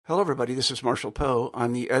Hello, everybody. This is Marshall Poe.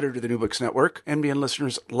 I'm the editor of the New Books Network. NBN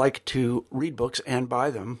listeners like to read books and buy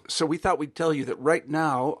them. So we thought we'd tell you that right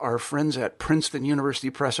now, our friends at Princeton University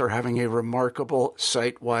Press are having a remarkable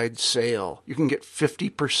site-wide sale. You can get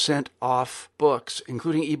 50% off books,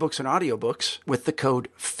 including ebooks and audiobooks, with the code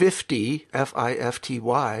 50,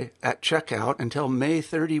 F-I-F-T-Y, at checkout until May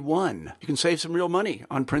 31. You can save some real money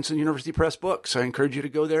on Princeton University Press books. I encourage you to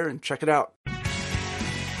go there and check it out.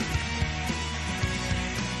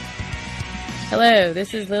 Hello,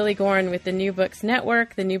 this is Lily Goren with the New Books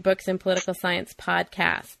Network, the New Books in Political Science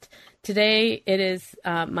podcast. Today, it is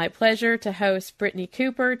my pleasure to host Brittney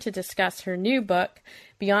Cooper to discuss her new book,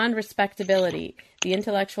 Beyond Respectability, The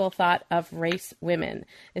Intellectual Thought of Race Women.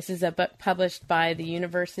 This is a book published by the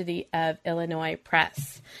University of Illinois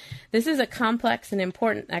Press. This is a complex and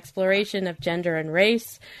important exploration of gender and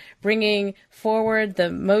race, bringing forward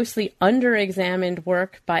the mostly underexamined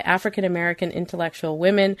work by African-American intellectual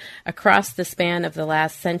women across the span of the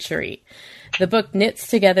last century. The book knits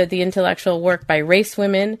together the intellectual work by race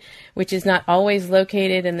women, which is not always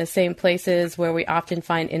located in the same places where we often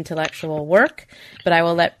find intellectual work, but I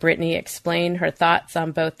will let Brittney explain her thoughts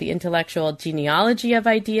on both the intellectual genealogy of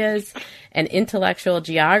ideas and intellectual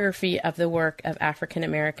geography of the work of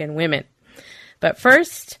African-American women. But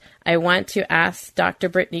first, I want to ask Dr.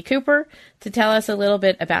 Brittney Cooper to tell us a little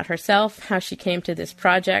bit about herself, how she came to this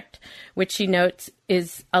project, which she notes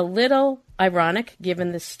is a little ironic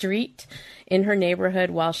given the street in her neighborhood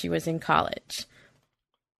while she was in college.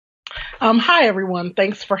 Hi, everyone.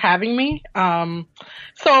 Thanks for having me.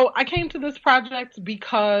 So I came to this project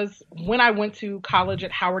because when I went to college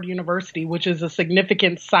at Howard University, which is a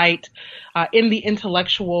significant site in the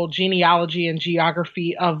intellectual genealogy and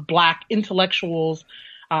geography of Black intellectuals,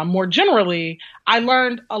 more generally, I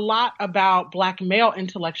learned a lot about Black male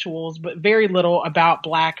intellectuals, but very little about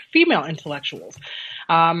Black female intellectuals.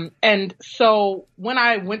 And so when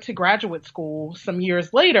I went to graduate school some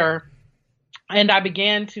years later, and I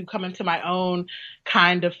began to come into my own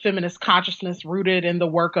kind of feminist consciousness rooted in the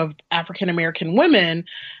work of African-American women,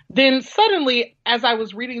 then suddenly, as I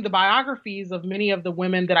was reading the biographies of many of the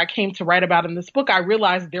women that I came to write about in this book, I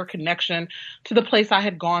realized their connection to the place I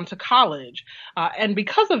had gone to college. And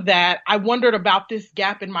because of that, I wondered about this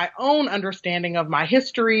gap in my own understanding of my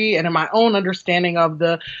history and in my own understanding of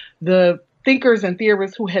the thinkers and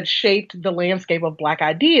theorists who had shaped the landscape of Black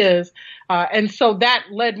ideas. And so that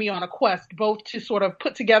led me on a quest, both to sort of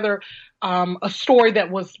put together a story that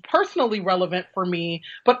was personally relevant for me,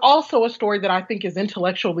 but also a story that I think is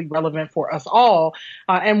intellectually relevant for us all.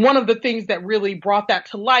 And one of the things that really brought that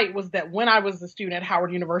to light was that when I was a student at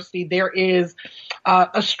Howard University, there is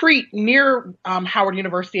a street near Howard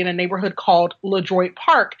University in a neighborhood called LaDroit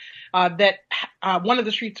Park that one of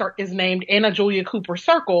the streets is named Anna Julia Cooper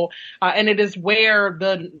Circle, and it is where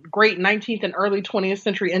the great 19th and early 20th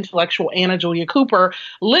century intellectual Anna Julia Cooper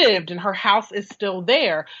lived, and her house is still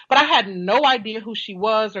there. But I had no idea who she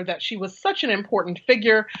was or that she was such an important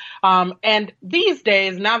figure. And these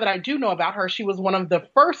days, now that I do know about her, she was one of the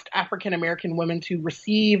first African-American women to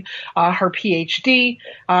receive her PhD.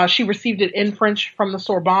 She received it in French from the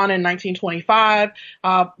Sorbonne in 1925,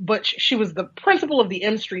 but she was the principal of the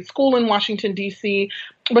M Street School in Washington, D.C.,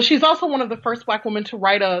 but she's also one of the first Black women to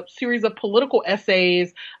write a series of political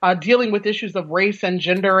essays dealing with issues of race and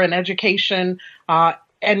gender and education and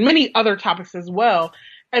many other topics as well.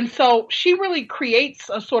 And so she really creates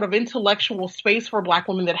a sort of intellectual space for Black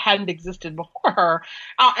women that hadn't existed before her.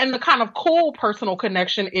 And the kind of cool personal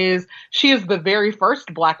connection is she is the very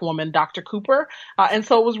first Black woman, Dr. Cooper. And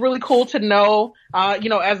so it was really cool to know,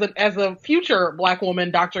 as a future Black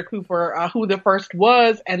woman, Dr. Cooper, who the first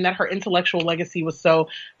was, and that her intellectual legacy was so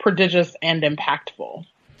prodigious and impactful.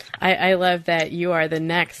 I love that you are the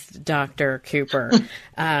next Dr. Cooper.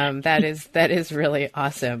 That is really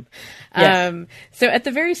awesome. Yes. So at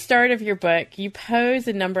the very start of your book, you pose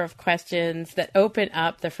a number of questions that open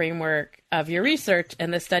up the framework of your research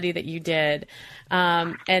and the study that you did.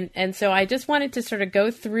 And so I just wanted to sort of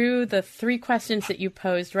go through the three questions that you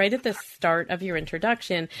posed right at the start of your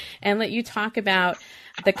introduction and let you talk about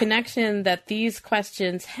the connection that these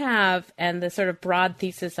questions have and the sort of broad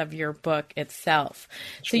thesis of your book itself.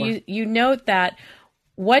 Sure. So you note that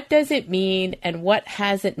what does it mean and what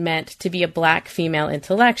has it meant to be a Black female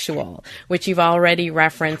intellectual, which you've already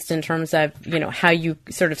referenced in terms of, how you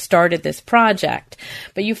sort of started this project.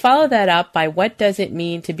 But you follow that up by what does it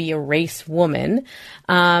mean to be a race woman,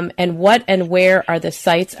 and what and where are the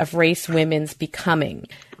sites of race women's becoming?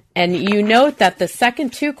 And you note that the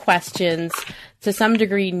second two questions to some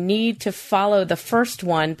degree, need to follow the first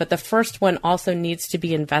one, but the first one also needs to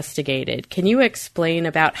be investigated. Can you explain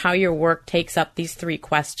about how your work takes up these three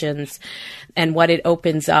questions and what it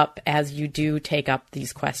opens up as you do take up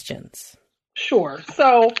these questions? Sure.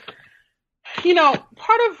 So,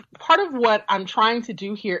 part of what I'm trying to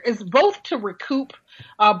do here is both to recoup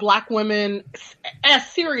Black women as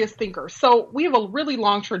serious thinkers. So we have a really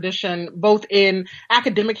long tradition, both in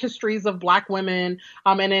academic histories of Black women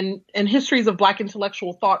and in histories of Black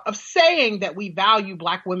intellectual thought, of saying that we value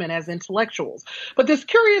Black women as intellectuals. But this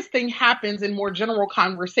curious thing happens in more general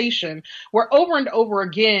conversation where over and over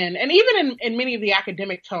again, and even in many of the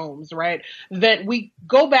academic tomes, right, that we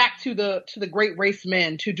go back to the great race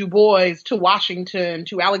men, to Du Bois, to Washington,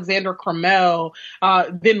 to Alexander Crummell,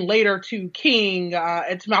 then later to King,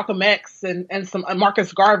 and to Malcolm X and some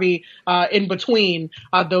Marcus Garvey in between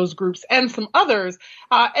those groups and some others.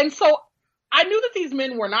 And so I knew that these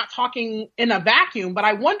men were not talking in a vacuum, but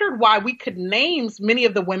I wondered why we could name many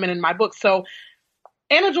of the women in my book. So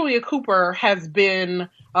Anna Julia Cooper has been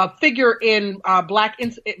a figure in Black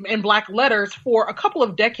letters for a couple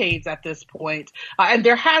of decades at this point. And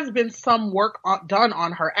there has been some work done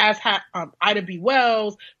on her, as Ida B.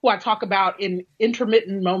 Wells, who I talk about in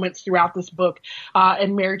intermittent moments throughout this book,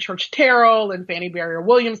 and Mary Church Terrell and Fannie Barrier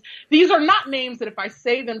Williams. These are not names that if I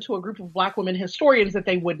say them to a group of Black women historians that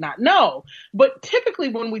they would not know. But typically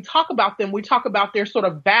when we talk about them, we talk about their sort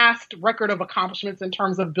of vast record of accomplishments in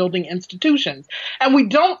terms of building institutions. And we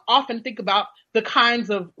don't often think about the kinds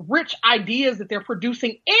of rich ideas that they're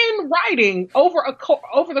producing in writing over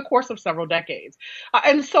the course of several decades.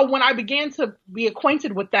 And so when I began to be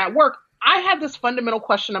acquainted with that work, I had this fundamental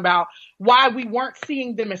question about why we weren't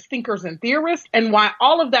seeing them as thinkers and theorists, and why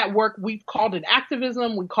all of that work, we called it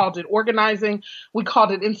activism, we called it organizing, we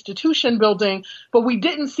called it institution building, but we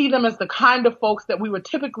didn't see them as the kind of folks that we would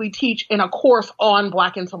typically teach in a course on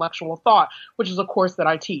Black intellectual thought, which is a course that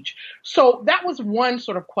I teach. So that was one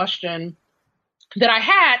sort of question that I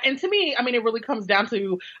had. And to me, I mean, it really comes down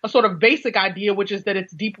to a sort of basic idea, which is that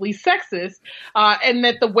it's deeply sexist, and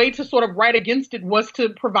that the way to sort of write against it was to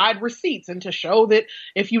provide receipts and to show that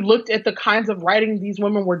if you looked at the kinds of writing these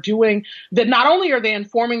women were doing, that not only are they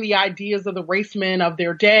informing the ideas of the race men of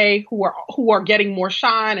their day who are getting more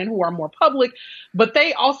shine and who are more public, but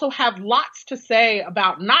they also have lots to say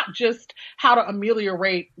about not just how to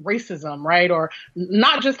ameliorate racism, right? Or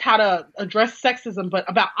not just how to address sexism, but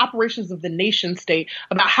about operations of the nation state,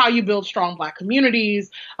 about how you build strong Black communities,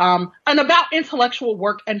 and about intellectual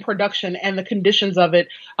work and production and the conditions of it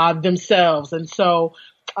themselves. And so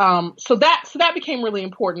that became really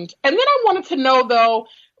important. And then I wanted to know, though,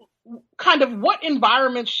 kind of what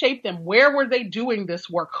environments shaped them. Where were they doing this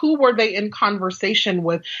work? Who were they in conversation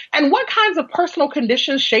with? And what kinds of personal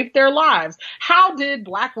conditions shaped their lives? How did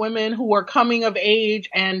Black women who are coming of age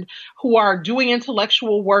and who are doing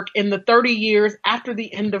intellectual work in the 30 years after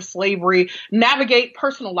the end of slavery navigate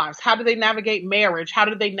personal lives? How do they navigate marriage? How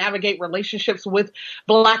do they navigate relationships with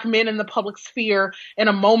Black men in the public sphere in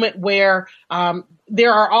a moment where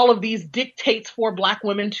there are all of these dictates for Black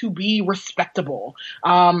women to be respectable,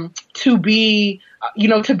 to be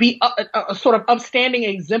a sort of upstanding,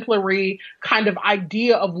 exemplary kind of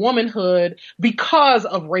idea of womanhood because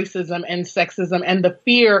of racism and sexism and the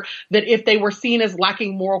fear that if they were seen as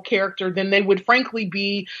lacking moral character, then they would frankly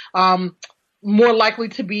be more likely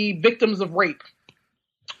to be victims of rape.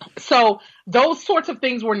 So those sorts of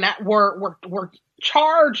things were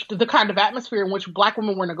charged the kind of atmosphere in which Black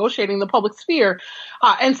women were negotiating the public sphere.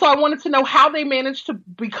 And so I wanted to know how they managed to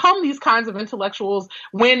become these kinds of intellectuals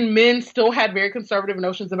when men still had very conservative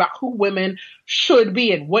notions about who women should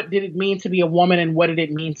be and what did it mean to be a woman and what did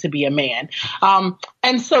it mean to be a man.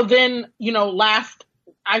 And so then,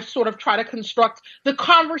 I sort of try to construct the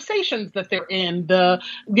conversations that they're in,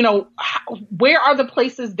 where are the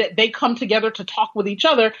places that they come together to talk with each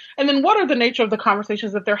other? And then what are the nature of the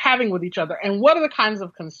conversations that they're having with each other? And what are the kinds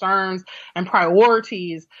of concerns and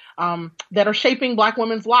priorities that are shaping Black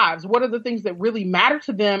women's lives? What are the things that really matter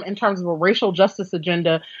to them in terms of a racial justice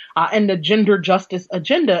agenda and the gender justice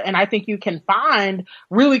agenda? And I think you can find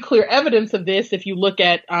really clear evidence of this if you look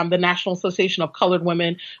at the National Association of Colored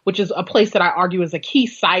Women, which is a place that I argue is a key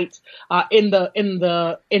site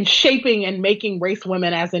in shaping and making race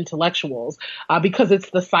women as intellectuals, because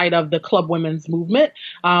it's the site of the Club Women's movement,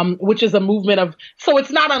 which is a movement so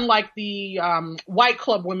it's not unlike the white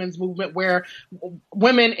Club Women's movement where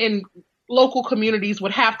women in local communities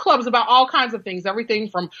would have clubs about all kinds of things, everything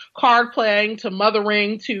from card playing to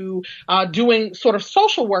mothering to doing sort of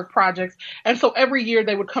social work projects. And so every year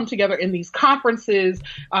they would come together in these conferences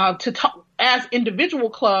to talk as individual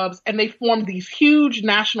clubs, and they formed these huge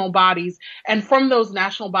national bodies. And from those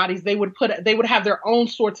national bodies, they would have their own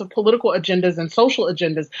sorts of political agendas and social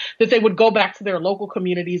agendas that they would go back to their local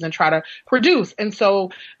communities and try to produce. And so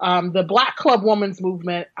the Black Club Women's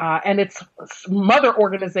Movement and its mother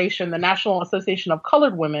organization, the National Association of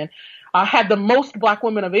Colored Women, had the most Black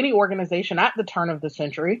women of any organization at the turn of the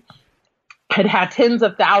century. Had tens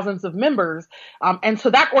of thousands of members. And so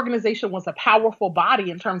that organization was a powerful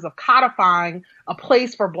body in terms of codifying a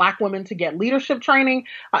place for Black women to get leadership training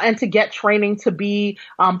and to get training to be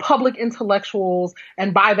public intellectuals.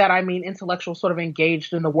 And by that, I mean intellectuals sort of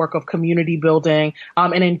engaged in the work of community building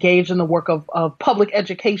and engaged in the work of public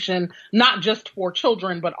education, not just for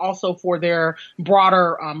children, but also for their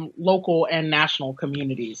broader local and national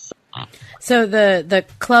communities. So the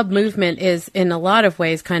club movement is in a lot of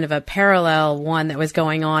ways kind of a parallel one that was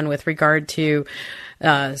going on with regard to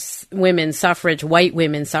women's suffrage, white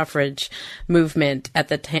women's suffrage movement at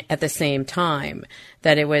the same time.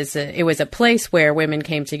 That it was a place where women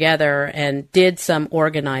came together and did some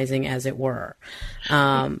organizing, as it were,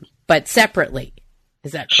 but separately.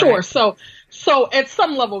 Is that correct? Sure. So at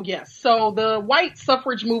some level, yes. So the white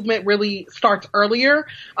suffrage movement really starts earlier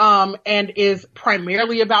and is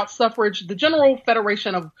primarily about suffrage. The General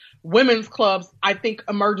Federation of Women's Clubs, I think,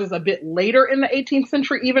 emerges a bit later in the 18th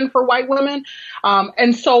century, even for white women.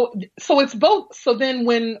 And so it's both. So then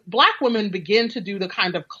when Black women begin to do the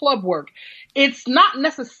kind of club work, it's not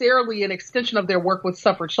necessarily an extension of their work with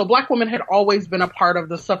suffrage. So Black women had always been a part of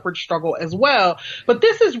the suffrage struggle as well. But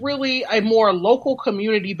this is really a more local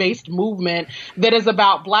community-based movement that is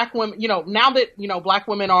about Black women. Now that, Black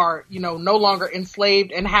women are, no longer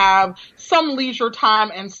enslaved and have some leisure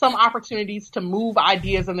time and some opportunities to move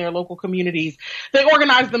ideas in their local communities, they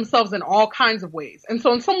organize themselves in all kinds of ways. And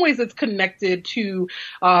so in some ways it's connected to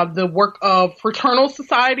the work of fraternal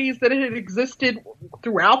societies that had existed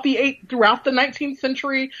throughout the 19th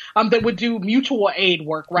century that would do mutual aid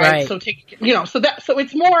work, right? So so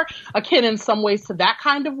it's more akin in some ways to that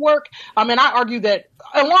kind of work. And I argue that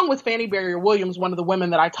along with Fannie Barrier Williams, one of the women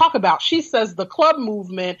that I talk about, she says the club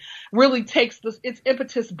movement really takes its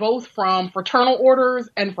impetus both from fraternal orders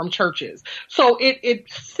and from churches. So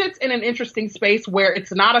it sits in an interesting space where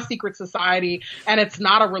it's not a secret society and it's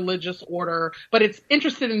not a religious order, but it's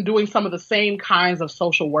interested in doing some of the same kinds of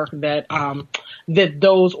social work that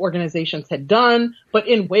those organizations had done, but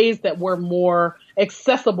in ways that were more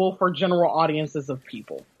accessible for general audiences of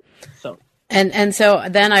people. So. And so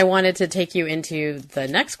then I wanted to take you into the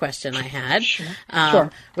next question I had, Sure.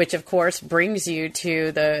 Which of course brings you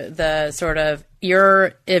to the sort of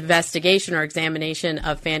your investigation or examination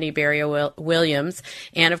of Fannie Barrier Williams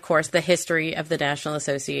and of course the history of the National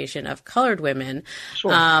Association of Colored Women.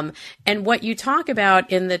 Sure. And what you talk about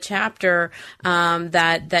in the chapter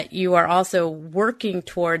that you are also working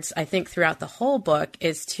towards, I think throughout the whole book,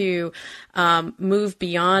 is to move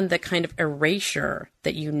beyond the kind of erasure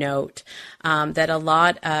that you note that a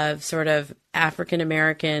lot of sort of African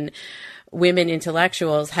American women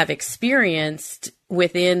intellectuals have experienced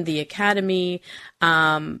within the academy,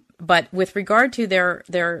 but with regard to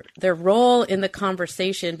their role in the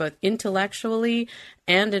conversation, both intellectually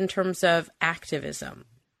and in terms of activism.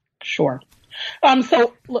 Sure.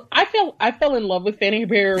 So look, I fell in love with Fannie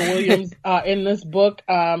Barrier Williams in this book.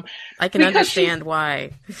 I can understand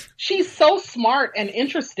why. She's so smart and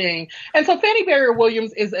interesting. And so Fannie Barrier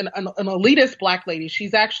Williams is an elitist Black lady.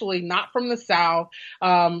 She's actually not from the South.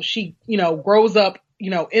 She, grows up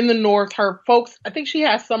in the North. Her folks, I think she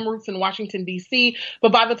has some roots in Washington, D.C.,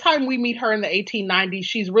 but by the time we meet her in the 1890s,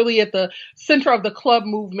 she's really at the center of the club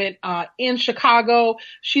movement in Chicago.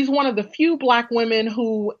 She's one of the few Black women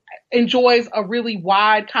who enjoys a really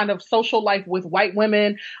wide kind of social life with white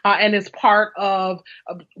women and is part of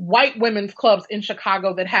white women's clubs in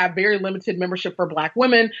Chicago that have very limited membership for Black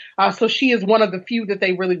women. So she is one of the few that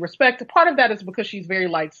they really respect. Part of that is because she's very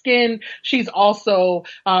light-skinned. She's also,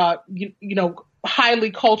 highly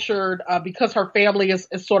cultured because her family is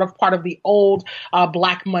sort of part of the old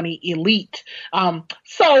Black money elite.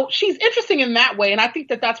 So she's interesting in that way. And I think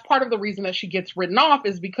that that's part of the reason that she gets written off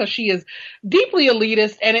is because she is deeply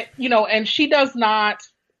elitist and she does not.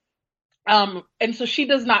 And so she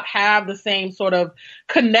does not have the same sort of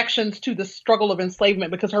connections to the struggle of enslavement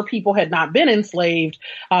because her people had not been enslaved,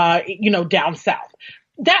 down south.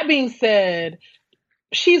 That being said,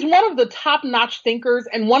 she's one of the top-notch thinkers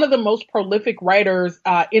and one of the most prolific writers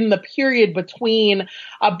in the period between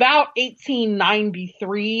about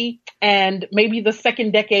 1893 and maybe the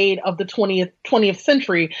second decade of the 20th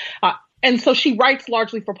century. And so she writes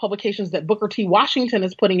largely for publications that Booker T. Washington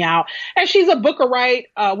is putting out. And she's a Bookerite,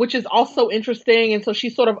 which is also interesting. And so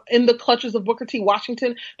she's sort of in the clutches of Booker T.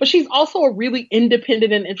 Washington, but she's also a really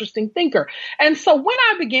independent and interesting thinker. And so when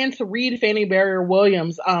I began to read Fannie Barrier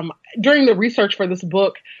Williams, during the research for this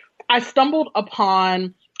book, I stumbled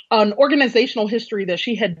upon an organizational history that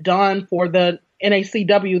she had done for the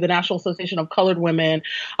NACW, the National Association of Colored Women,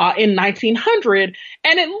 in 1900.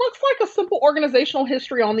 And it looks like a simple organizational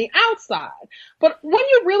history on the outside. But when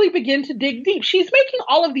you really begin to dig deep, she's making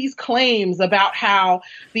all of these claims about how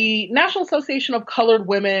the National Association of Colored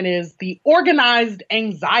Women is the organized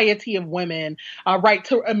anxiety of women, right,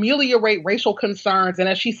 to ameliorate racial concerns. And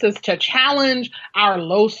as she says, to challenge our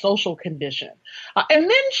low social condition. And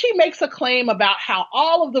then she makes a claim about how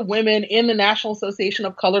all of the women in the National Association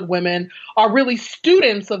of Colored Women are really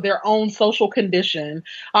students of their own social condition,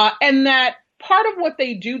 and that part of what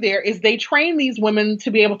they do there is they train these women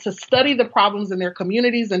to be able to study the problems in their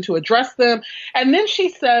communities and to address them. And then she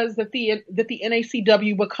says that the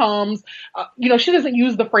NACW becomes, she doesn't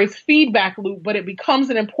use the phrase feedback loop, but it becomes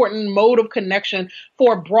an important mode of connection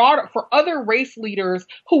for other race leaders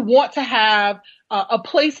who want to have a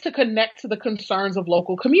place to connect to the concerns of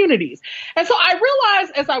local communities. And so I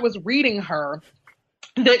realized as I was reading her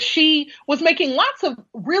that she was making lots of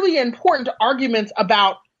really important arguments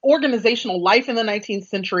about organizational life in the 19th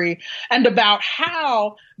century and about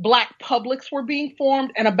how Black publics were being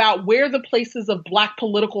formed and about where the places of Black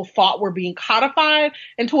political thought were being codified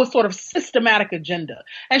into a sort of systematic agenda.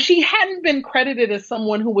 And she hadn't been credited as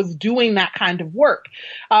someone who was doing that kind of work.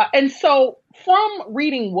 And so from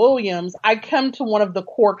reading Williams, I come to one of the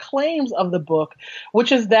core claims of the book,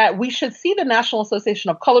 which is that we should see the National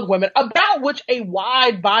Association of Colored Women, about which a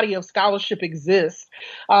wide body of scholarship exists.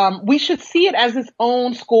 We should see it as its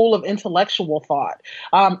own school of intellectual thought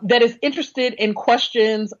that is interested in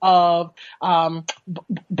questions of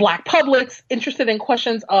Black publics, interested in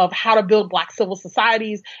questions of how to build Black civil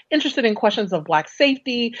societies, interested in questions of Black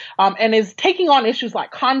safety, and is taking on issues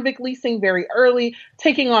like convict leasing very early,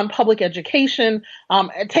 taking on public education,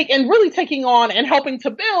 and really taking on and helping to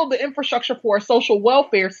build the infrastructure for a social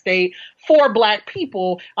welfare state for Black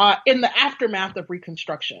people in the aftermath of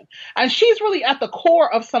Reconstruction. And she's really at the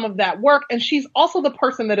core of some of that work. And she's also the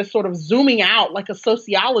person that is sort of zooming out like a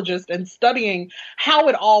sociologist and studying how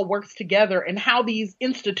it all works together and how these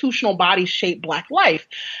institutional bodies shape Black life.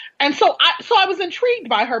 And so I was intrigued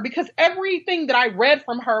by her because everything that I read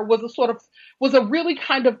from her was a really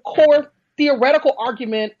kind of core theoretical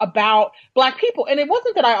argument about Black people. And it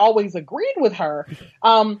wasn't that I always agreed with her.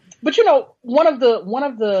 But one of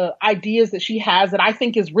the ideas that she has that I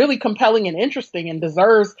think is really compelling and interesting and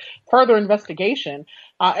deserves further investigation,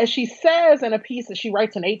 as she says in a piece that she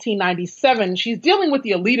writes in 1897, she's dealing with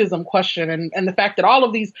the elitism question and the fact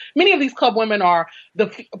that many of these club women are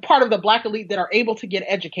part of the Black elite that are able to get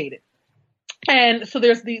educated. And so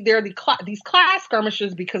there are these class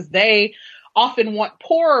skirmishes because they often want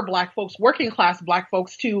poorer Black folks, working class Black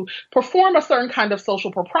folks, to perform a certain kind of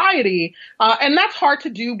social propriety. And that's hard to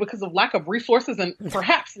do because of lack of resources and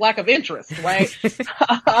perhaps lack of interest, right?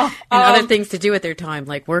 And other things to do with their time,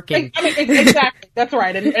 like working. Exactly. That's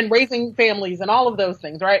right. And raising families and all of those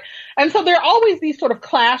things, right? And so there are always these sort of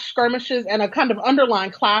class skirmishes and a kind of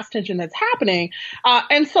underlying class tension that's happening.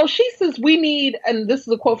 And so she says we need, and this is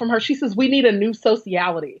a quote from her, she says, we need a new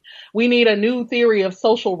sociality. We need a new theory of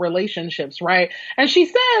social relationships. Right. And she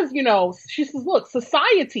says, look,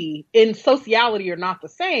 society and sociality are not the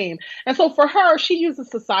same. And so for her, she uses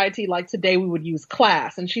society like today we would use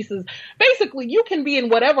class. And she says, basically, you can be in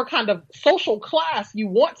whatever kind of social class you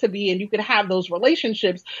want to be, and you can have those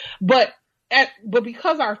relationships. But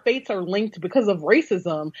because our fates are linked because of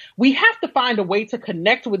racism, we have to find a way to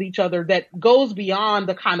connect with each other that goes beyond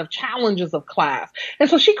the kind of challenges of class. And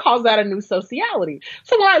so she calls that a new sociality.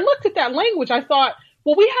 So when I looked at that language, I thought,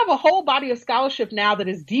 well, we have a whole body of scholarship now that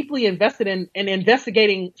is deeply invested in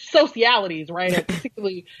investigating socialities, right? And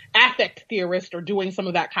particularly affect theorists are doing some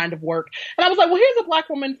of that kind of work. And I was like, well, here's a Black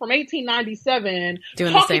woman from 1897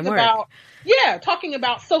 doing the same work. Talking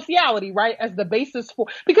about sociality, right, as the basis for,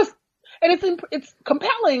 it's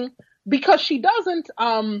compelling because she doesn't,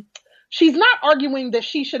 she's not arguing that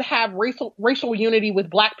she should have racial unity with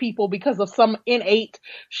Black people because of some innate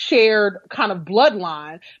shared kind of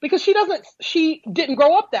bloodline, because she didn't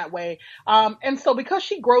grow up that way. And so because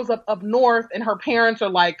she grows up north and her parents are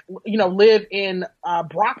live in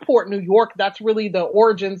Brockport, New York, that's really the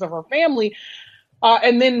origins of her family.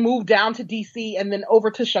 And then moved down to DC and then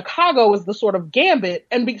over to Chicago is the sort of gambit.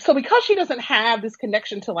 And so because she doesn't have this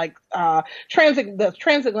connection to the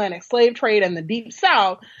transatlantic slave trade and the Deep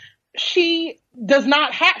South, she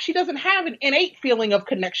she doesn't have an innate feeling of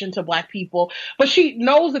connection to Black people, but she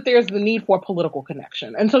knows that there's the need for political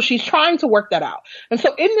connection. And so she's trying to work that out. And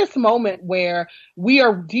so in this moment where we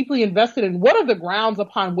are deeply invested in what are the grounds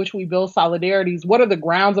upon which we build solidarities, what are the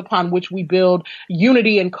grounds upon which we build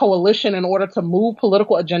unity and coalition in order to move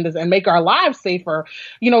political agendas and make our lives safer,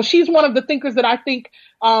 she's one of the thinkers that I think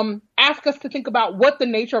ask us to think about what the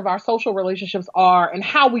nature of our social relationships are and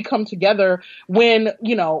how we come together when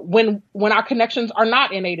our connections are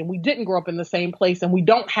not innate and we didn't grow up in the same place and we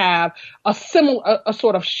don't have a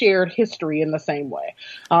sort of shared history in the same way.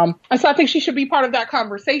 And so I think she should be part of that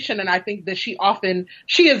conversation. And I think that she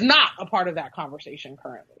is not a part of that conversation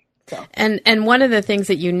currently. So. And one of the things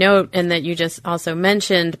that you note and that you just also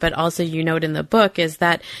mentioned, but also you note in the book, is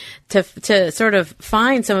that to sort of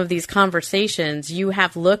find some of these conversations, you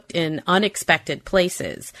have looked in unexpected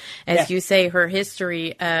places. As yes. You say, her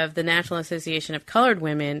history of the National Association of Colored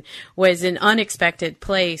Women was an unexpected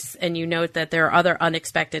place, and you note that there are other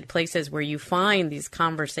unexpected places where you find these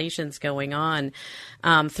conversations going on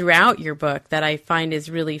throughout your book that I find is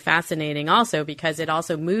really fascinating also, because it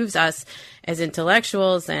also moves us as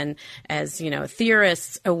intellectuals and as,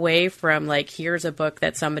 theorists away from here's a book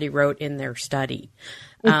that somebody wrote in their study.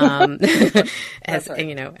 As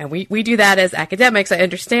right. And we do that as academics, I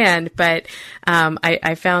understand, but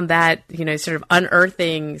I found that sort of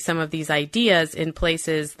unearthing some of these ideas in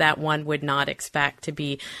places that one would not expect to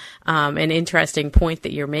be an interesting point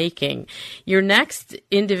that you're making. The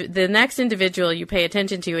next individual you pay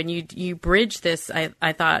attention to, and you bridge this,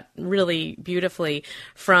 I thought, really beautifully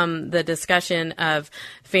from the discussion of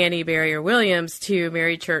Fannie Barrier Williams to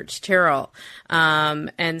Mary Church Terrell.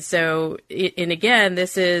 And so, and again,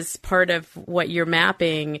 this is part of what you're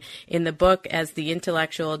mapping in the book as the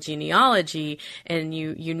intellectual genealogy. And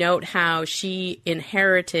you note how she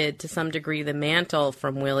inherited to some degree the mantle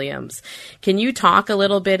from Williams. Can you talk a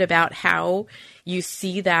little bit about how you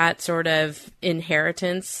see that sort of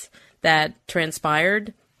inheritance that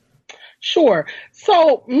transpired? Sure.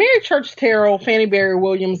 So Mary Church Terrell, Fannie Barrier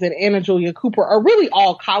Williams, and Anna Julia Cooper are really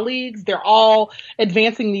all colleagues. They're all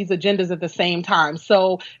advancing these agendas at the same time.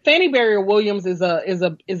 So Fannie Barrier Williams is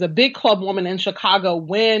a big club woman in Chicago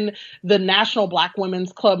when the National Black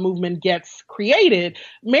Women's Club movement gets created.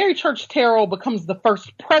 Mary Church Terrell becomes the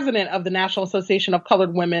first president of the National Association of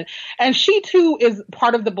Colored Women, and she too is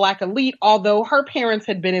part of the Black elite, although her parents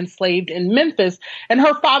had been enslaved in Memphis, and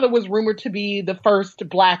her father was rumored to be the first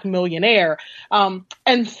Black millionaire.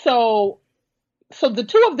 And so the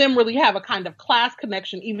two of them really have a kind of class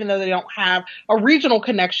connection, even though they don't have a regional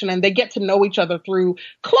connection, and they get to know each other through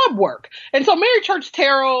club work. And so Mary Church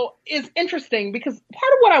Terrell is interesting because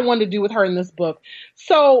part of what I wanted to do with her in this book,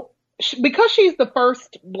 because she's the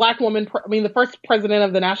first Black woman, the first president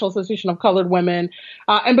of the National Association of Colored Women,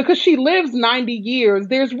 and because she lives 90 years,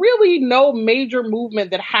 there's really no major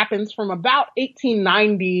movement that happens from about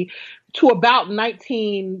 1890 to about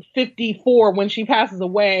 1954 when she passes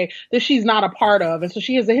away that she's not a part of. And so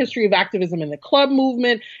she has a history of activism in the club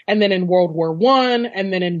movement, and then in World War I,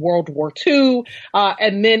 and then in World War II,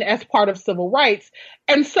 and then as part of civil rights.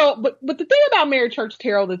 And so, but the thing about Mary Church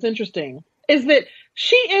Terrell that's interesting is that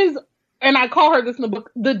she is, and I call her this in the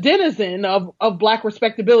book, the denizen of Black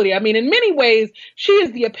respectability. I mean, in many ways, she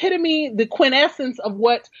is the epitome, the quintessence of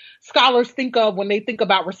what scholars think of when they think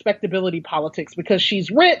about respectability politics, because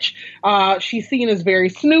she's rich. She's seen as very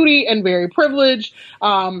snooty and very privileged.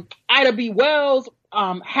 Ida B. Wells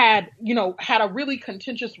had a really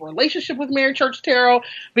contentious relationship with Mary Church Terrell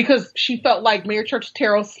because she felt like Mary Church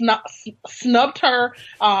Terrell snubbed her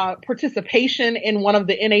participation in one of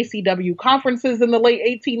the NACW conferences in the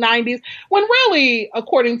late 1890s, when really,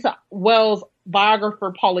 according to Wells'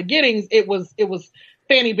 biographer Paula Giddings, it was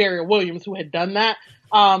Fannie Barrier Williams who had done that.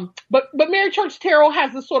 But Mary Church Terrell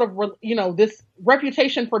has this sort of, this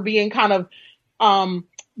reputation for being kind of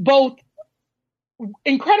both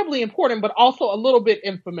incredibly important, but also a little bit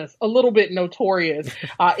infamous, a little bit notorious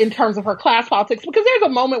in terms of her class politics, because there's a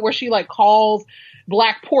moment where she calls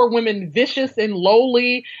Black poor women vicious and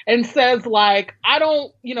lowly and says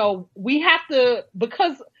we have to,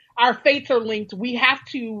 because our fates are linked, we have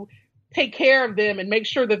to take care of them and make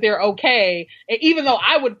sure that they're okay. And even though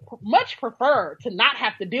I would much prefer to not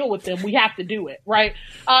have to deal with them, we have to do it, right?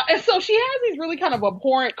 And so she has these really kind of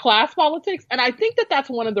abhorrent class politics, and I think that that's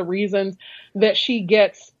one of the reasons that she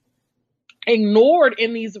gets ignored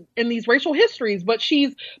in these racial histories.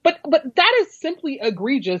 But that is simply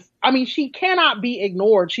egregious she cannot be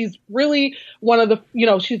ignored. She's really one of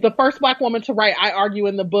the, she's the first Black woman to write, I argue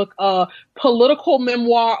in the book, a political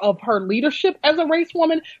memoir of her leadership as a race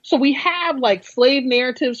woman. So we have like slave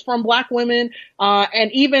narratives from Black women,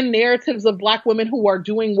 and even narratives of Black women who are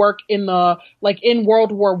doing work in in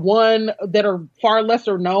World War I that are far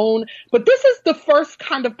lesser known. But this is the first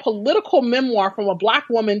kind of political memoir from a Black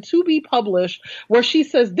woman to be published where she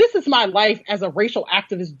says, this is my life as a racial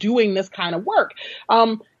activist doing this kind of work.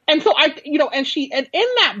 And so and in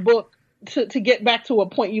that book, to get back to a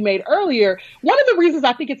point you made earlier, one of the reasons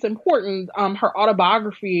I think it's important, her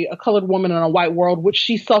autobiography, A Colored Woman in a White World, which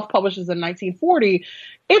she self-publishes in 1940,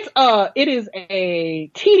 it is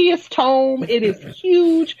a tedious tome. It is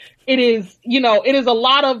huge. It is a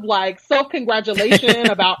lot of like self-congratulation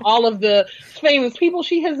about all of the famous people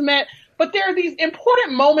she has met. But there are these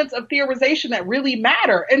important moments of theorization that really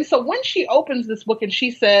matter. And so when she opens this book and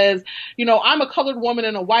she says, I'm a colored woman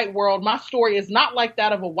in a white world, my story is not like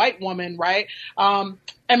that of a white woman, right?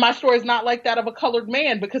 And my story is not like that of a colored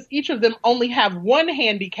man, because each of them only have one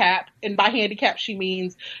handicap. And by handicap, she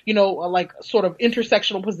means, like sort of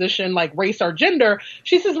intersectional position, like race or gender.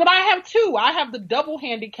 She says, but I have two. I have the double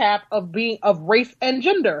handicap of race and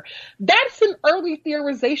gender. That's an early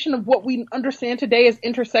theorization of what we understand today as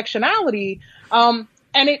intersectionality.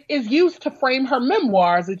 And it is used to frame her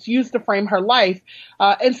memoirs. It's used to frame her life.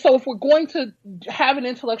 And so if we're going to have an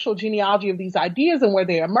intellectual genealogy of these ideas and where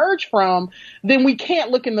they emerge from, then we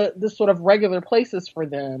can't look in the sort of regular places for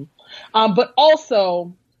them. But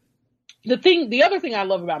also, the other thing I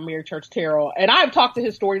love about Mary Church Terrell, and I've talked to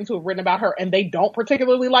historians who have written about her and they don't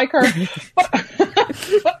particularly like her, but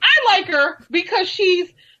I like her because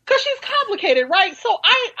she's complicated, right? So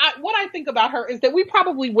what I think about her is that we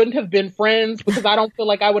probably wouldn't have been friends because I don't feel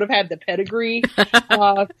like I would have had the pedigree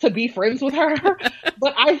to be friends with her.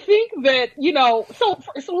 But I think that, so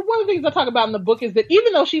one of the things I talk about in the book is that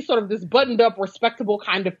even though she's sort of this buttoned up, respectable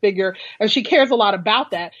kind of figure, and she cares a lot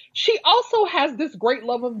about that, she also has this great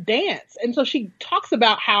love of dance. And so she talks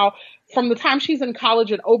about how from the time she's in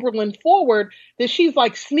college at Oberlin forward, that she's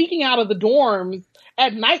like sneaking out of the dorms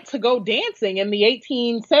at night to go dancing in the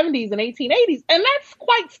 1870s and 1880s. And that's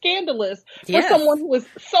quite scandalous for someone who is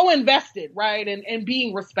so invested, right? And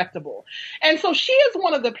being respectable. And so she is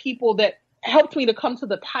one of the people that helped me to come to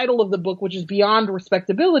the title of the book, which is Beyond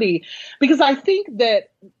Respectability, because I think that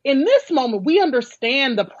in this moment, we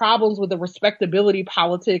understand the problems with the respectability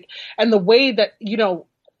politic and the way that,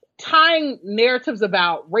 tying narratives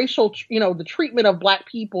about racial, the treatment of Black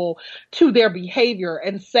people to their behavior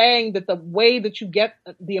and saying that the way that you get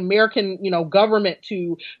the American, government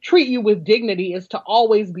to treat you with dignity is to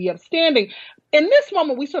always be upstanding. In this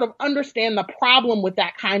moment, we sort of understand the problem with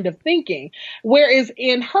that kind of thinking. Whereas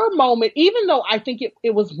in her moment, even though I think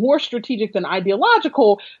it was more strategic than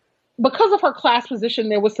ideological, because of her class position,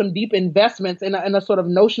 there was some deep investments in a sort of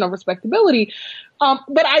notion of respectability.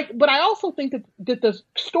 But I also think that the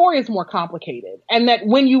story is more complicated, and that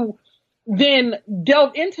when you then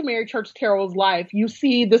delve into Mary Church Terrell's life, you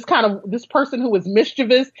see this person who is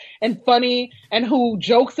mischievous and funny and who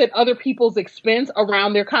jokes at other people's expense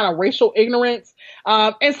around their kind of racial ignorance.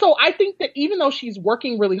 And so I think that even though she's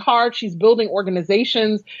working really hard, she's building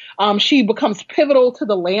organizations, she becomes pivotal to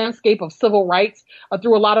the landscape of civil rights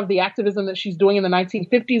through a lot of the activism that she's doing in the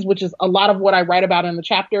 1950s, which is a lot of what I write about in the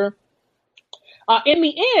chapter. In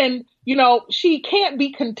the end, she can't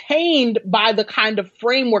be contained by the kind of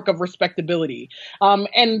framework of respectability.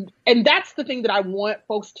 And that's the thing that I want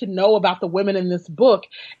folks to know about the women in this book,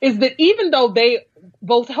 is that even though they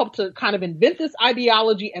both helped to kind of invent this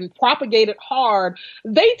ideology and propagate it hard,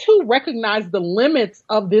 they too recognize the limits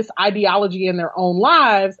of this ideology in their own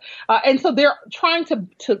lives. And so they're trying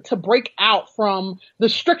to break out from the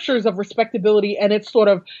strictures of respectability and its sort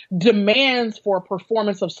of demands for a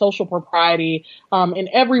performance of social propriety in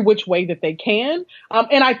every which way that they can.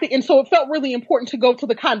 And so it felt really important to go to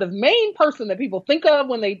the kind of main person that people think of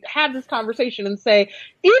when they have this conversation and say,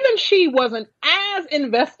 even she wasn't as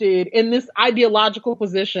invested in this ideological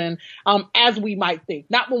position as we might think,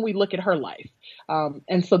 not when we look at her life.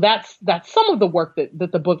 And so that's some of the work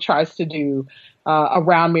that the book tries to do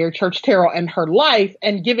around Mary Church Terrell and her life,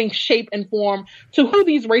 and giving shape and form to who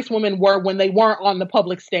these race women were when they weren't on the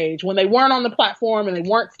public stage, when they weren't on the platform and they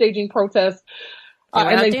weren't staging protests.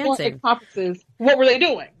 And they weren't at conferences. What were they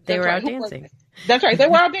doing? They were out dancing. That's right. They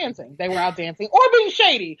were out dancing. They were out dancing or being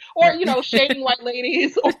shady or, shading white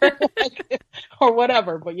ladies or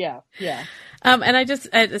whatever. But yeah. And I just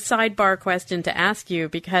a sidebar question to ask you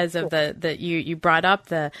because of you brought up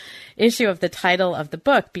the issue of the title of the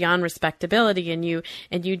book, Beyond Respectability, and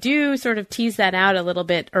you do sort of tease that out a little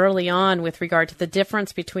bit early on with regard to the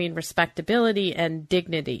difference between respectability and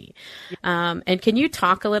dignity. And can you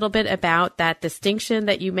talk a little bit about that distinction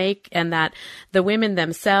that you make and that the women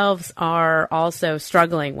themselves are also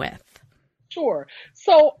struggling with? Sure.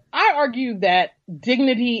 So I argue that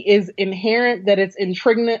dignity is inherent, that it's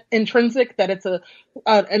intrinsic, that it's a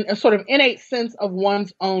sort of innate sense of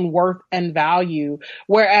one's own worth and value,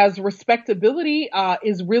 whereas respectability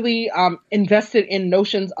is really invested in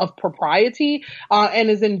notions of propriety and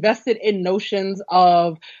is invested in notions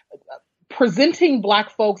of presenting Black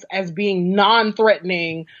folks as being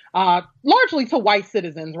non-threatening, largely to white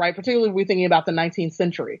citizens, right? Particularly if we're thinking about the 19th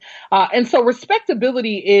century. And so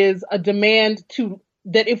respectability is a demand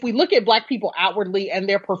that if we look at Black people outwardly and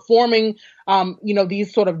they're performing,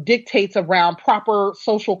 these sort of dictates around proper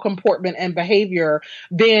social comportment and behavior,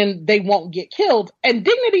 then they won't get killed. And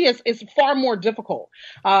dignity is far more difficult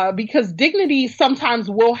because dignity sometimes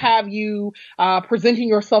will have you presenting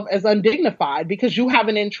yourself as undignified because you have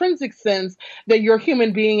an intrinsic sense that you're a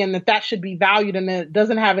human being and that should be valued and that it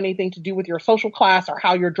doesn't have anything to do with your social class or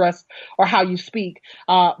how you're dressed or how you speak,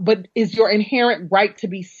 but is your inherent right to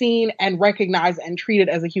be seen and recognized and treated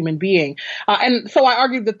as a human being. And so I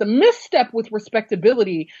argue that the misstep with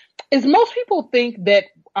respectability is most people think that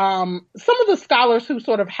some of the scholars who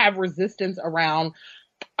sort of have resistance around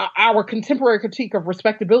our contemporary critique of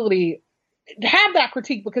respectability have that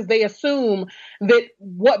critique because they assume that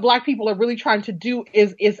what Black people are really trying to do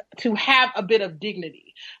is to have a bit of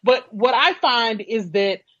dignity. But what I find is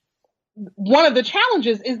that one of the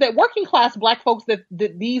challenges is that working class Black folks that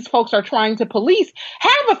these folks are trying to police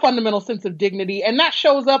have a fundamental sense of dignity, and that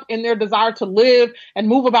shows up in their desire to live and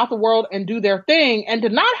move about the world and do their thing and to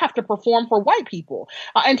not have to perform for white people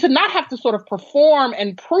and to not have to sort of perform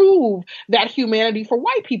and prove that humanity for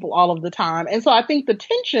white people all of the time. And so I think the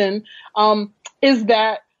tension is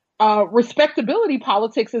that respectability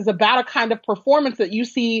politics is about a kind of performance that you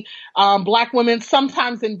see Black women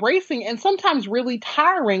sometimes embracing and sometimes really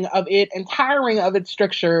tiring of it and tiring of its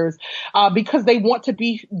strictures because they want to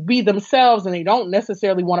be themselves and they don't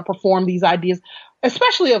necessarily want to perform these ideas,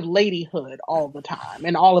 especially of ladyhood all the time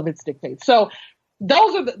and all of its dictates. So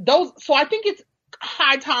so I think it's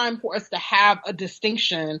high time for us to have a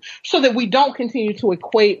distinction so that we don't continue to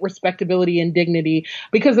equate respectability and dignity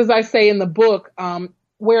because as I say in the book,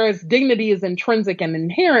 whereas dignity is intrinsic and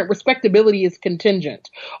inherent, respectability is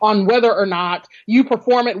contingent on whether or not you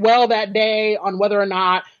perform it well that day, on whether or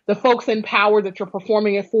not the folks in power that you're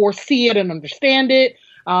performing it for see it and understand it,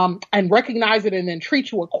 and recognize it and then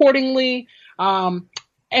treat you accordingly.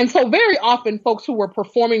 And so very often folks who were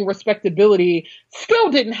performing respectability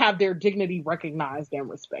still didn't have their dignity recognized and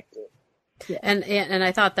respected. Yeah. And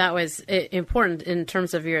I thought that was important in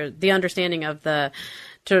terms of the understanding of the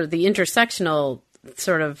intersectional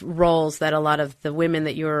sort of roles that a lot of the women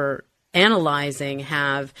that you're analyzing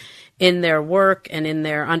have in their work and in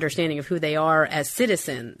their understanding of who they are as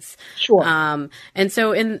citizens. Sure. And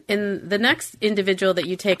so in the next individual that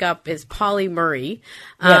you take up is Pauli Murray.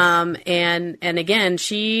 Yes. And again,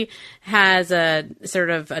 she has a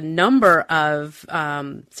sort of a number of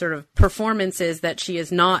sort of performances that she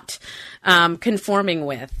is not conforming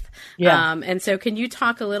with. Yeah. And so can you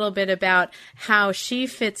talk a little bit about how she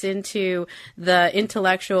fits into the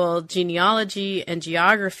intellectual genealogy and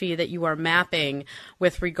geography that you are mapping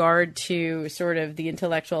with regard to sort of the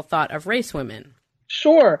intellectual thought of race women?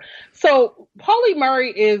 Sure. So Pauli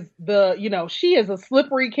Murray is she is a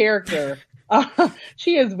slippery character.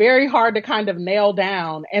 She is very hard to kind of nail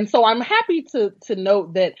down. And so I'm happy to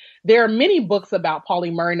note that there are many books about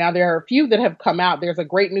Pauli Murray. Now, there are a few that have come out. There's a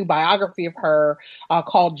great new biography of her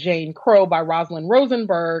called Jane Crow by Rosalind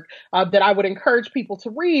Rosenberg that I would encourage people to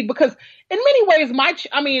read because in many ways,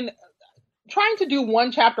 trying to do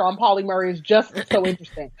one chapter on Pauli Murray is just so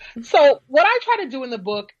interesting. So what I try to do in the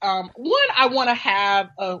book, one, I want to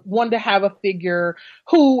have a figure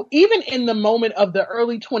who, even in the moment of the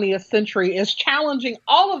early 20th century, is challenging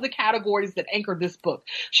all of the categories that anchor this book.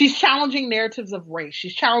 She's challenging narratives of race.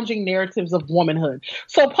 She's challenging narratives of womanhood.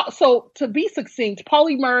 So to be succinct,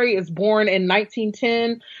 Pauli Murray is born in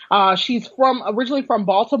 1910. She's originally from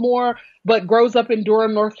Baltimore, but grows up in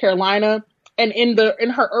Durham, North Carolina. And in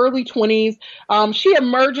her early 20s, she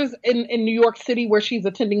emerges in New York City, where she's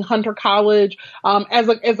attending Hunter College, as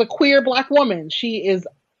a queer Black woman. She is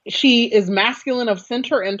She is masculine of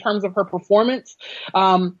center in terms of her performance.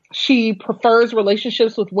 She prefers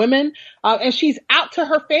relationships with women, and she's out to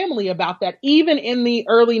her family about that, even in the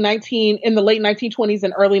late 1920s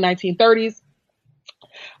and early 1930s.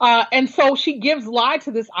 And so she gives lie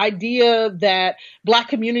to this idea that Black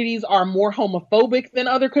communities are more homophobic than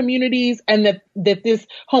other communities, and that this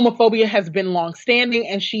homophobia has been longstanding.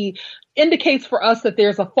 And she indicates for us that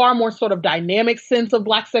there's a far more sort of dynamic sense of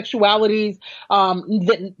Black sexualities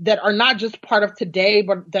that are not just part of today,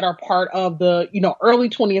 but that are part of the early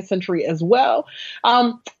 20th century as well.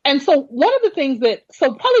 And so one of the things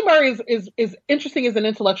Pauli Murray is interesting as an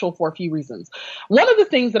intellectual for a few reasons. One of the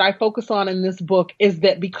things that I focus on in this book is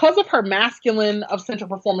that because of her masculine of center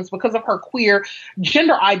performance, because of her queer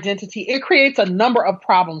gender identity, it creates a number of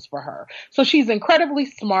problems for her. So she's incredibly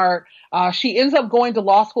smart. She ends up going to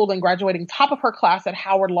law school and graduating top of her class at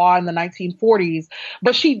Howard Law in the 1940s,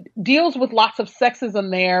 but she deals with lots of sexism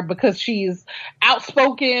there because she's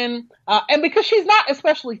outspoken and because she's not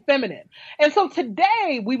especially feminine. And so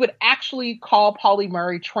today we would actually call Pauli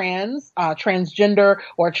Murray transgender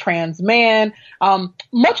or trans man.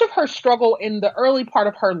 Much of her struggle in the early part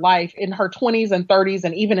of her life, in her 20s and 30s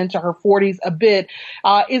and even into her 40s a bit,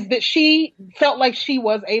 is that she felt like she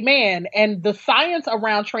was a man, and the science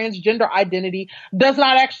around transgender identity does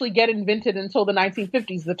not actually get invented until the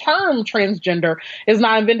 1950s. The term transgender is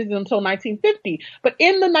not invented until 1950. But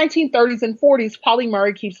in the 1930s and 40s, Pauli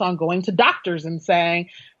Murray keeps on going to doctors and saying,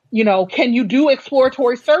 can you do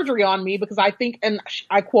exploratory surgery on me? Because I think, and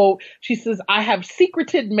I quote, she says, I have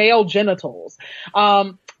secreted male genitals.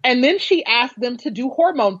 And then she asked them to do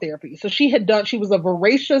hormone therapy. So she was a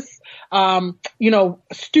voracious,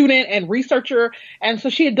 student and researcher. And so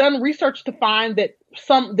she had done research to find that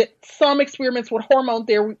some experiments with hormone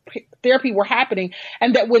therapy were happening,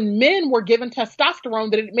 and that when men were given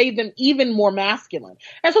testosterone, that it made them even more masculine.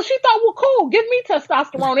 And so she thought, well, cool, give me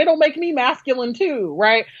testosterone. It'll make me masculine too,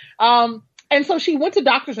 right? And so she went to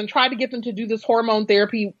doctors and tried to get them to do this hormone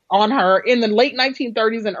therapy on her in the late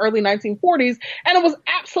 1930s and early 1940s, and it was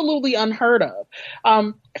absolutely unheard of.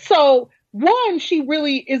 One, she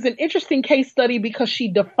really is an interesting case study because she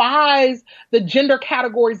defies the gender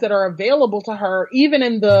categories that are available to her, even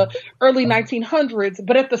in the early 1900s.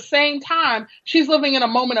 But at the same time, she's living in a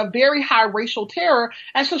moment of very high racial terror.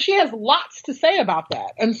 And so she has lots to say about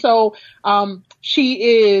that. And so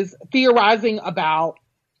she is theorizing about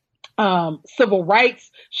civil rights.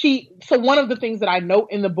 So one of the things that I note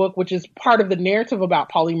in the book, which is part of the narrative about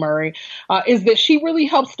Pauli Murray, is that she really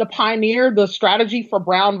helps to pioneer the strategy for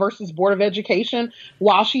Brown versus Board of Education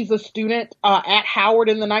while she's a student at Howard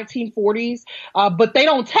in the 1940s. But they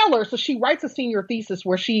don't tell her. So she writes a senior thesis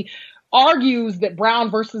where she argues that Brown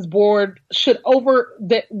versus Board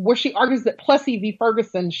where she argues that Plessy v.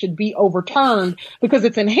 Ferguson should be overturned because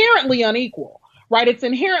it's inherently unequal. Right, it's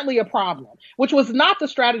inherently a problem, which was not the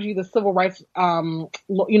strategy the civil rights,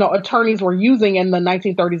 attorneys were using in the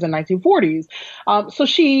 1930s and 1940s. So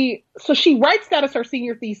she writes that as her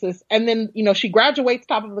senior thesis, and then she graduates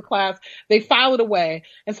top of the class. They file it away,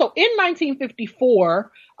 and so in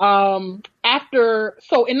 1954, in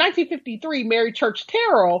 1953, Mary Church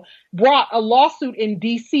Terrell brought a lawsuit in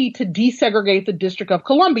D.C. to desegregate the District of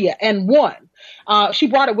Columbia and won. She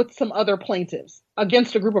brought it with some other plaintiffs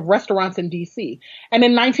against a group of restaurants in D.C. And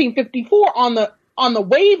in 1954, on the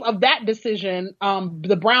wave of that decision,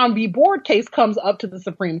 the Brown v. Board case comes up to the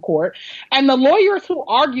Supreme Court, and the lawyers who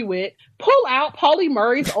argue it pull out Pauli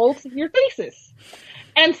Murray's old senior thesis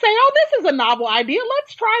and say, oh, this is a novel idea.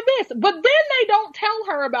 Let's try this. But then they don't tell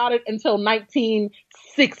her about it until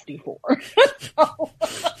 1964.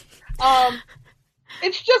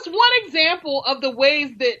 It's just one example of the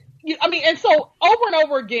ways that, and so over and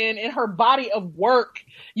over again in her body of work,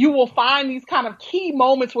 you will find these kind of key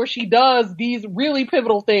moments where she does these really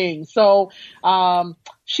pivotal things. So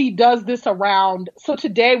she does this around, so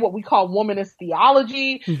today what we call womanist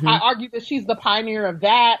theology. Mm-hmm. I argue that she's the pioneer of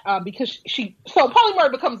that because Pauli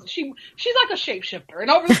Murray she's like a shapeshifter, and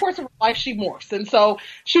over the course of her life she morphs. And so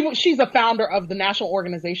she's a founder of the National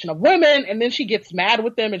Organization of Women, and then she gets mad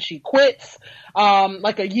with them and she quits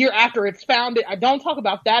like a year after it's founded. I don't talk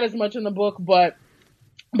about that as much in the book, but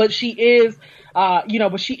she is,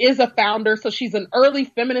 she is a founder. So she's an early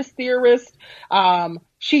feminist theorist.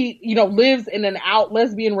 She, lives in an out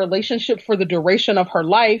lesbian relationship for the duration of her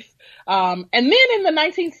life. And then in the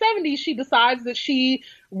 1970s, she decides that she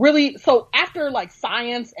really, so after like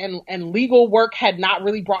science and legal work had not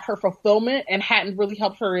really brought her fulfillment and hadn't really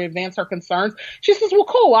helped her advance her concerns, she says, well,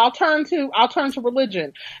 cool, I'll turn to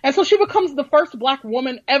religion. And so she becomes the first Black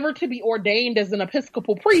woman ever to be ordained as an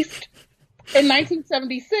Episcopal priest. in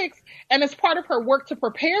 1976. And as part of her work to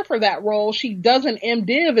prepare for that role, she does an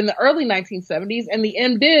MDiv in the early 1970s. And the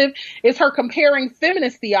MDiv is her comparing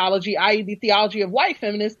feminist theology, i.e. the theology of white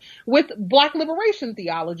feminists, with Black liberation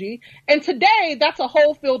theology. And today, that's a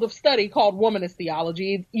whole field of study called womanist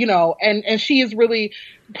theology, and she is really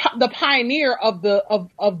the pioneer of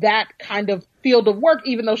that kind of field of work,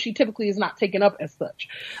 even though she typically is not taken up as such.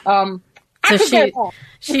 So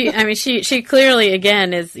she clearly,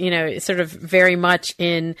 again, is, sort of very much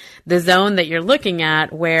in the zone that you're looking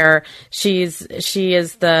at, where she is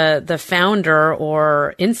the founder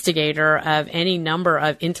or instigator of any number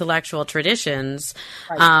of intellectual traditions,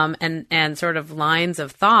 right. And sort of lines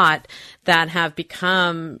of thought that have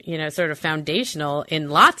become, sort of foundational in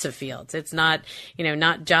lots of fields. It's not,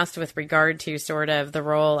 not just with regard to sort of the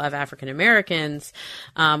role of African Americans,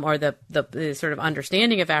 or the sort of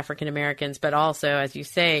understanding of African Americans, but also, as you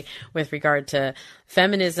say, with regard to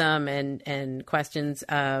feminism and questions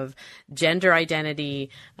of gender identity,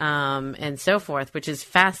 and so forth, which is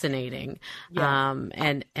fascinating. Yeah.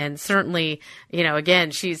 And certainly,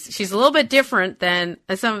 again, she's a little bit different than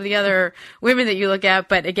some of the other women that you look at,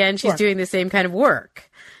 but again, she's doing the same kind of work.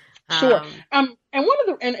 Sure. And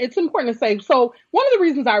it's important to say, so one of the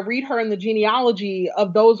reasons I read her in the genealogy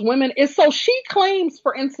of those women is so she claims,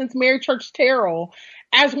 for instance, Mary Church Terrell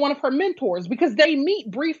as one of her mentors, because they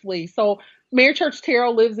meet briefly. So Mary Church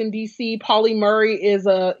Terrell lives in D.C. Pauli Murray is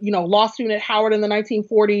a, law student at Howard in the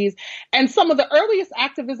 1940s. And some of the earliest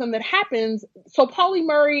activism that happens, so Pauli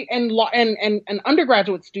Murray and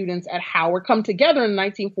undergraduate students at Howard come together in the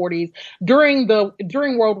 1940s during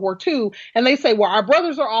World War II. And they say, well, our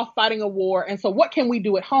brothers are off fighting a war. And so what can we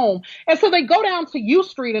do at home? And so they go down to U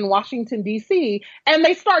Street in Washington, D.C., and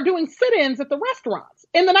they start doing sit-ins at the restaurants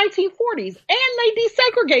in the 1940s. And they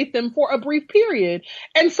desegregate them for a brief period.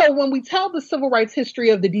 And so when we tell the civil rights history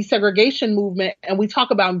of the desegregation movement, and we talk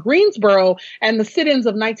about Greensboro and the sit-ins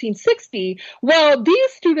of 1960, well,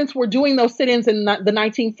 these students were doing those sit-ins in the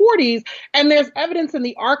 1940s, and there's evidence in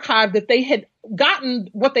the archive that they had gotten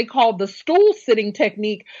what they called the stool sitting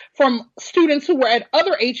technique from students who were at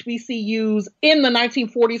other HBCUs in the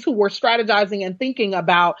 1940s who were strategizing and thinking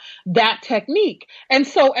about that technique. And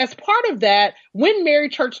so as part of that, when Mary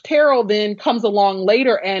Church Terrell then comes along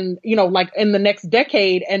later and, like in the next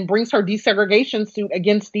decade and brings her desegregation suit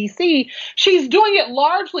against DC, she's doing it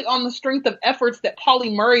largely on the strength of efforts that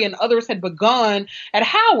Pauli Murray and others had begun at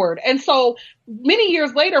Howard. And so many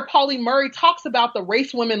years later, Pauli Murray talks about the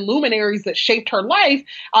race women luminaries that shaped her life.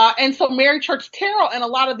 And so Mary Church Terrell and a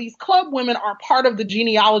lot of these club women are part of the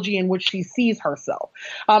genealogy in which she sees herself.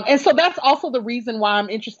 And so that's also the reason why I'm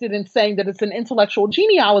interested in saying that it's an intellectual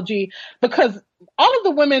genealogy, because all of the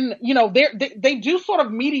women, they do sort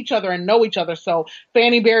of meet each other and know each other. So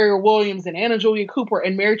Fannie Barrier Williams and Anna Julia Cooper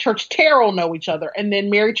and Mary Church Terrell know each other. And then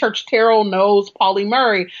Mary Church Terrell knows Pauli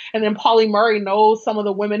Murray. And then Pauli Murray knows some of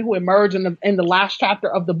the women who emerge in the last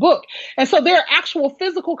chapter of the book. And so there are actual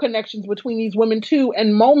physical connections between these women too,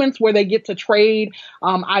 and moments where they get to trade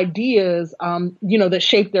ideas, that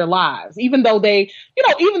shape their lives. Even though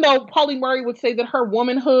Pauli Murray would say that her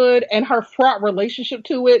womanhood and her fraught relationship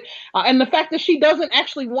to it, and the fact that she doesn't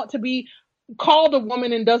actually want to be called a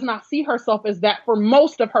woman and does not see herself as that for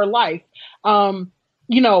most of her life. Even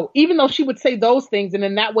though she would say those things, and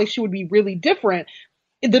in that way she would be really different,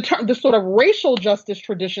 the sort of racial justice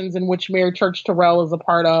traditions in which Mary Church Terrell is a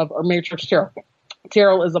part of, or Mary Church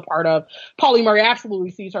Terrell is a part of, Pauli Murray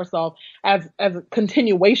absolutely sees herself as a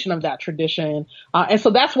continuation of that tradition. And so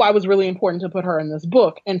that's why it was really important to put her in this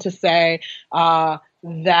book and to say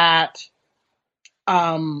that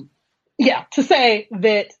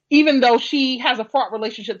even though she has a fraught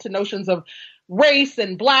relationship to notions of race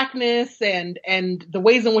and blackness and the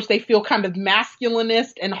ways in which they feel kind of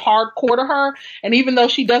masculinist and hardcore to her, and even though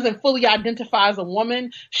she doesn't fully identify as a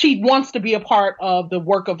woman, she wants to be a part of the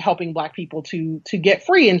work of helping Black people to get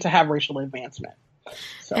free and to have racial advancement.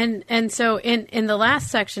 So. And so in the last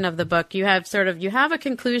section of the book, you have a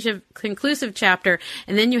conclusive chapter,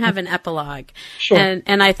 and then you have an epilogue. Sure.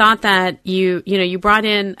 And I thought that you brought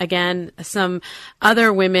in again some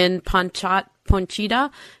other women,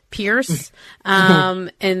 Conchita Pierce,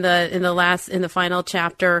 in the final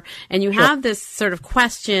chapter. And you have this sort of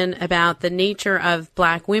question about the nature of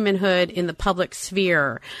Black womanhood in the public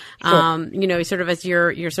sphere. Sure. Sort of as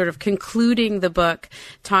you're sort of concluding the book,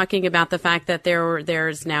 talking about the fact that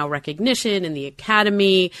there's now recognition in the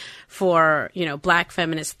academy for, Black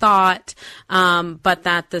feminist thought. But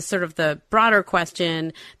that the sort of the broader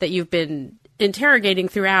question that you've been interrogating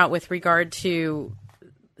throughout with regard to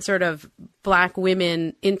sort of Black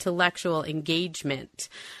women intellectual engagement,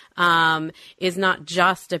 is not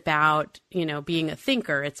just about, being a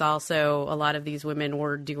thinker. It's also a lot of these women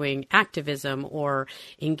were doing activism or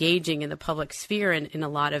engaging in the public sphere in a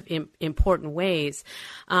lot of important ways.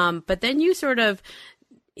 But then you sort of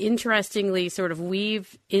interestingly sort of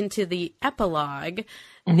weave into the epilogue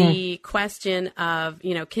the question of,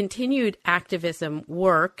 continued activism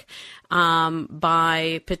work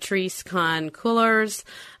by Patrisse Khan-Cullors,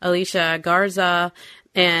 Alicia Garza,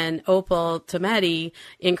 and Opal Tometi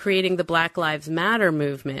in creating the Black Lives Matter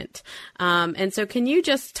movement. And so can you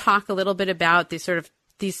just talk a little bit about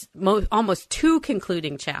these almost two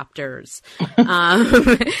concluding chapters,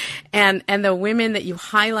 and the women that you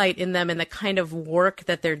highlight in them and the kind of work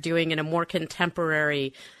that they're doing in a more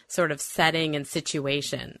contemporary sort of setting and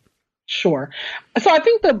situation? Sure. So I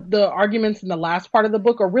think the arguments in the last part of the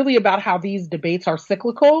book are really about how these debates are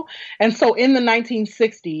cyclical. And so in the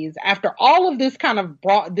 1960s, after all of this kind of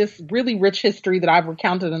brought this really rich history that I've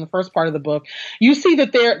recounted in the first part of the book, you see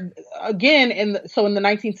that there, again, in the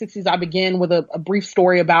 1960s, I begin with a brief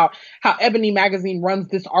story about how Ebony Magazine runs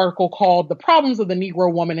this article called The Problems of the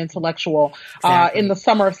Negro Woman Intellectual in the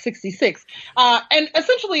summer of 66. And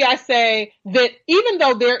essentially I say that even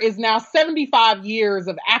though there is now 75 years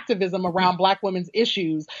of activism around Black women's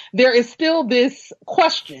issues, there is still this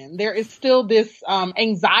question. There is still this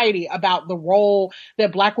anxiety about the role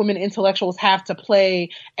that Black women intellectuals have to play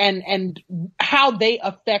and how they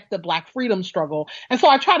affect the Black freedom struggle. And so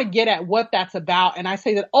I try to get at what that's about. And I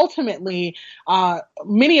say that ultimately,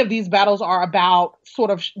 many of these battles are about sort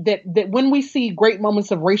of that when we see great moments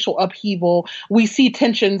of racial upheaval, we see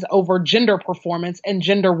tensions over gender performance and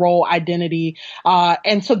gender role identity.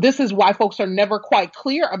 And so this is why folks are never quite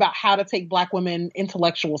clear about how to take Black women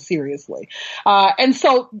intellectuals seriously. And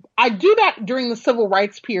so I do that during the civil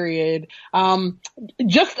rights period,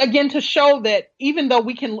 just again to show that even though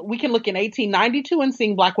we can look in 1892 and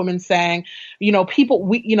seeing Black women saying,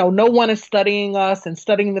 no one is studying us and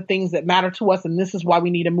studying the things that matter to us, and this is why we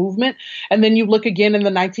need a movement. And then you look again in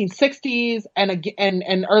the 1960s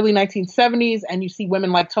and early 1970s, and you see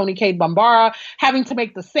women like Toni Cade Bambara having to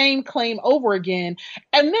make the same claim over again.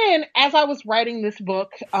 And then as I was writing this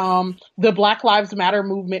book, the Black Lives Matter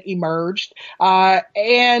movement emerged.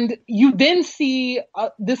 And you then see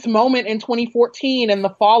this moment in 2014, in the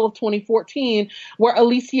fall of 2014, where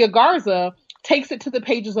Alicia Garza takes it to the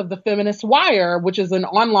pages of the Feminist Wire, which is an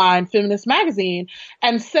online feminist magazine,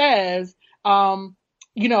 and says,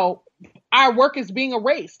 our work is being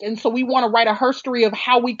erased. And so we want to write a history of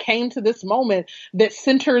how we came to this moment that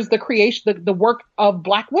centers the creation, the work of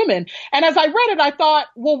Black women. And as I read it, I thought,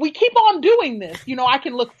 well, we keep on doing this. I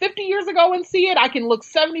can look 50 years ago and see it. I can look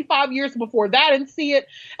 75 years before that and see it.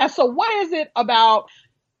 And so what is it about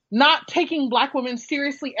not taking Black women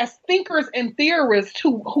seriously as thinkers and theorists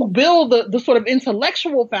who build the sort of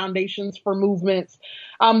intellectual foundations for movements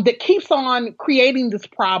that keeps on creating this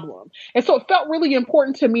problem? And so it felt really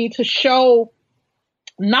important to me to show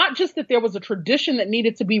not just that there was a tradition that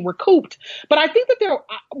needed to be recouped, but I think that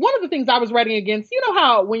one of the things I was writing against,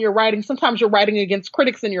 how when you're writing, sometimes you're writing against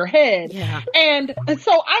critics in your head. Yeah. And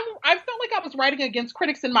so I felt like I was writing against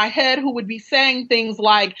critics in my head who would be saying things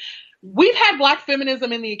like, we've had Black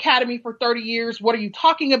feminism in the academy for 30 years. What are you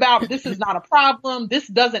talking about? This is not a problem. This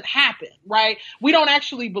doesn't happen, right? We don't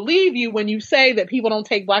actually believe you when you say that people don't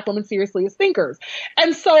take Black women seriously as thinkers.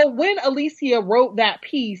 And so when Alicia wrote that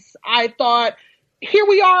piece, I thought, here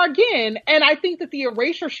we are again. And I think that the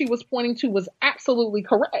erasure she was pointing to was absolutely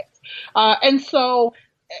correct. And so,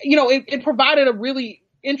 it provided a really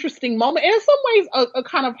interesting moment, and in some ways a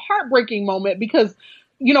kind of heartbreaking moment, because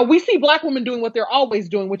we see Black women doing what they're always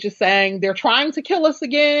doing, which is saying they're trying to kill us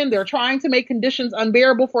again. They're trying to make conditions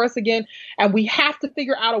unbearable for us again. And we have to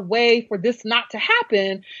figure out a way for this not to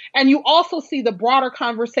happen. And you also see the broader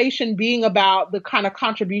conversation being about the kind of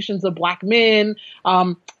contributions of Black men,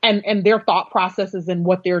 and their thought processes and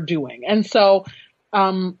what they're doing. And so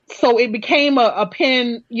it became a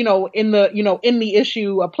pen, in the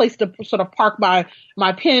issue, a place to sort of park my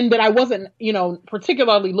pen that I wasn't,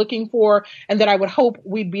 particularly looking for, and that I would hope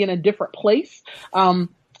we'd be in a different place.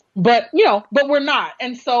 But we're not.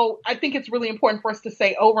 And so I think it's really important for us to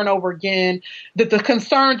say over and over again that the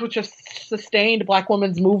concerns which have sustained Black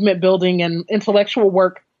women's movement building and intellectual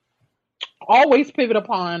work always pivot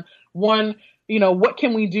upon one, what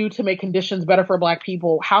can we do to make conditions better for Black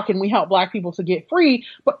people? How can we help Black people to get free?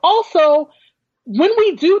 But also, when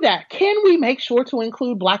we do that, can we make sure to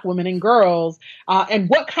include Black women and girls? And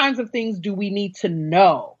what kinds of things do we need to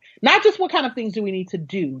know? Not just what kind of things do we need to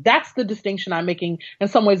do. That's the distinction I'm making in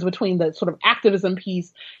some ways between the sort of activism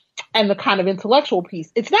piece and the kind of intellectual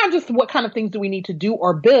piece. It's not just what kind of things do we need to do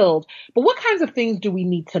or build, but what kinds of things do we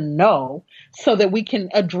need to know so that we can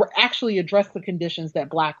actually address the conditions that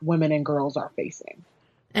Black women and girls are facing.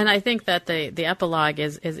 And I think that the epilogue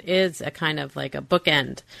is a kind of like a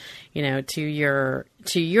bookend, to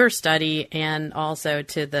your study, and also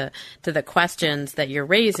to the questions that you're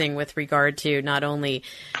raising with regard to not only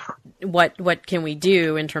what can we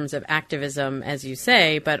do in terms of activism, as you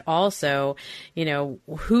say, but also,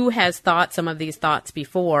 who has thought some of these thoughts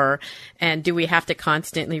before, and do we have to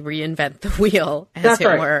constantly reinvent the wheel, as That's it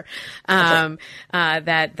right. were?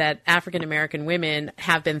 That African American women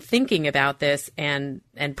have been thinking about this and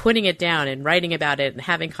putting it down and writing about it and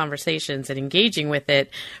having conversations and engaging with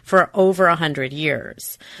it for over 100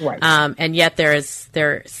 years. Right. And yet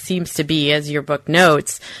there seems to be, as your book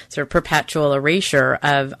notes, sort of perpetual erasure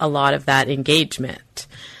of a lot of that engagement.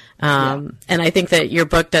 And I think that your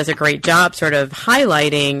book does a great job sort of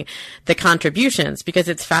highlighting the contributions, because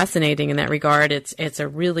it's fascinating in that regard. It's a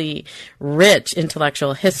really rich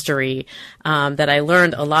intellectual history that I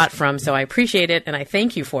learned a lot from. So I appreciate it, and I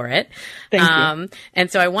thank you for it. Thank you.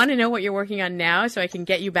 And so I want to know what you're working on now, so I can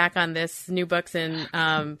get you back on this New Books in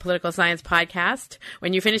Political Science podcast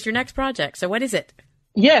when you finish your next project. So what is it?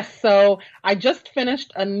 Yes. So I just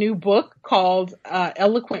finished a new book called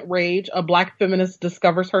Eloquent Rage, A Black Feminist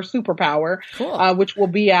Discovers Her Superpower, Cool. Which will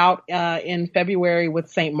be out in February with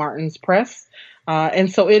St. Martin's Press.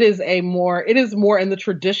 And so it is more in the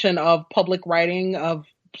tradition of public writing of,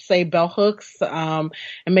 say, Bell Hooks and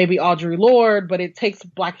maybe Audre Lorde, but it takes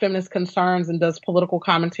Black feminist concerns and does political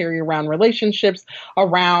commentary around relationships,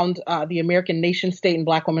 around the American nation state and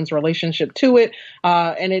Black women's relationship to it.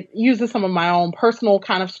 And it uses some of my own personal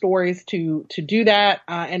kind of stories to do that,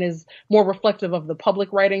 and is more reflective of the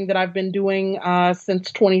public writing that I've been doing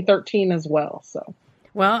since 2013 as well. So.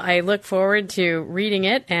 Well, I look forward to reading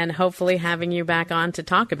it and hopefully having you back on to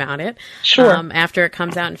talk about it. Sure. After it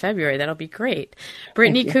comes out in February. That'll be great.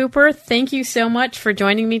 Brittany Cooper, thank you so much for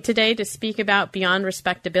joining me today to speak about Beyond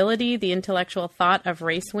Respectability, the intellectual thought of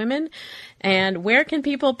race women. And where can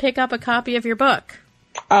people pick up a copy of your book?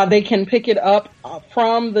 They can pick it up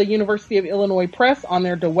from the University of Illinois Press on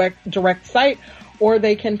their direct site, or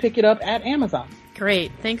they can pick it up at Amazon.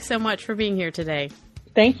 Great. Thanks so much for being here today.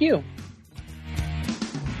 Thank you.